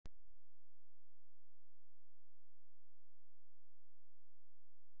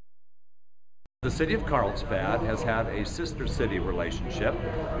The city of Carlsbad has had a sister city relationship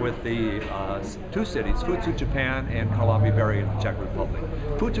with the two cities, Futsu, Japan and Carlsbad in the Czech Republic.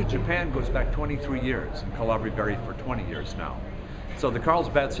 Futsu, Japan goes back 23 years and Carlsbad for 20 years now. So the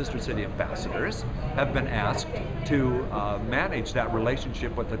Carlsbad Sister City ambassadors have been asked to manage that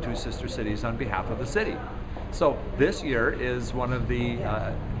relationship with the two sister cities on behalf of the city. So this year is one of the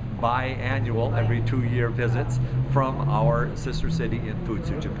biannual, every 2-year visits from our sister city in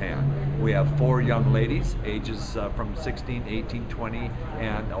Futsu, Japan. We have 4 young ladies, ages from 16, 18, 20,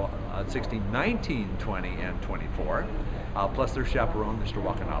 and 16, 19, 20, and 24, plus their chaperone, Mr.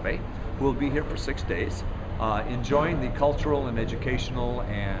 Watanabe, who will be here for 6 days, enjoying the cultural and educational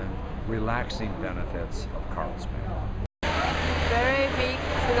and relaxing benefits of Carlsbad. Very big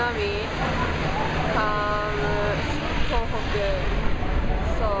tsunami from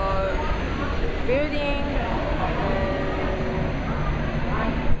so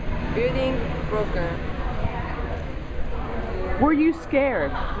building broken. Were you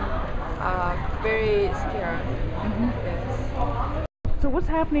scared? Very scared. Yes. So what's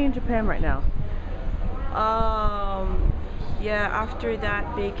happening in Japan right now? Yeah, after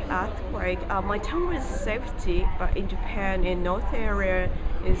that big earthquake, my town was safety, but in Japan, in north area,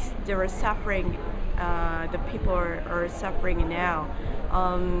 they were suffering. The people are suffering now.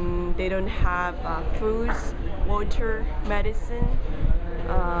 They don't have food, water, medicine,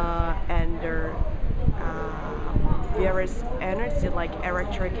 and their various energy like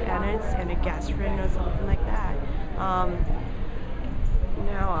electric energy and a gas train or something like that.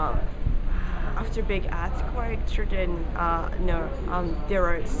 Now, after big earthquake, children, there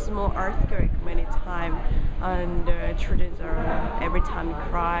are small earthquake many times, and children are every time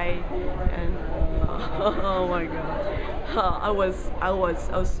cry, and oh my God, I was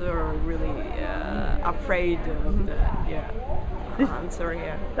also really afraid of that. Yeah, I'm sorry.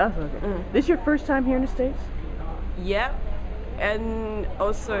 Yeah, that's okay. This is your first time here in the States? Yeah. And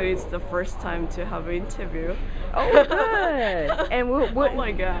also, it's the first time to have an interview. Oh, good! And what, oh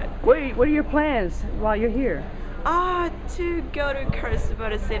my God! What are your plans while you're here? To go to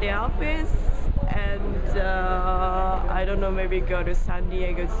Carlsbad city office, and I don't know, maybe go to San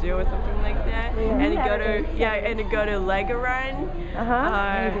Diego Zoo or something like that, and go to Legoland.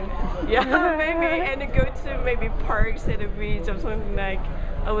 Yeah, maybe, and go to maybe parks and the beach or something like.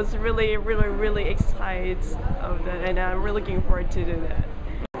 I was really excited of that, and I'm really looking forward to do that.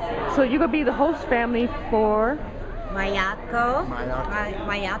 So you're gonna be the host family for Mayako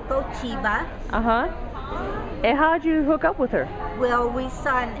Chiba. And how'd you hook up with her? Well, we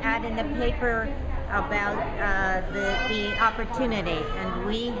saw an ad in the paper about the opportunity, and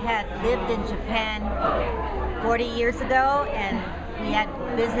we had lived in Japan 40 years ago, and we had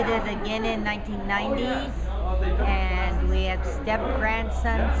visited again in 1990. And we have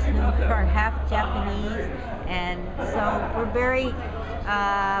step-grandsons who are half Japanese, and so we're very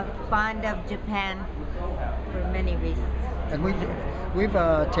fond of Japan for many reasons. And we've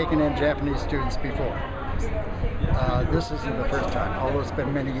taken in Japanese students before. This isn't the first time, although it's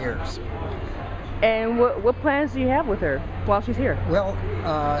been many years. And what plans do you have with her while she's here? Well,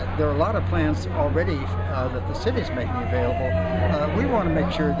 there are a lot of plans already that the city's making available. We want to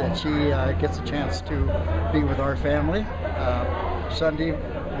make sure that she gets a chance to be with our family. Sunday,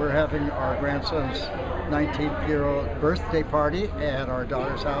 we're having our grandson's 19th-year-old birthday party at our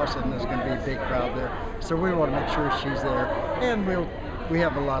daughter's house, and there's going to be a big crowd there. So we want to make sure she's there. And we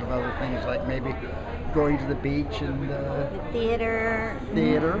have a lot of other things, like maybe going to the beach and the theater.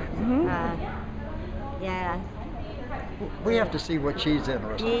 Yeah. We have to see what she's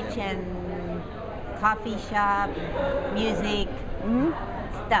interested in. Beach and coffee shop, music,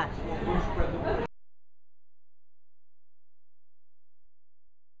 stuff.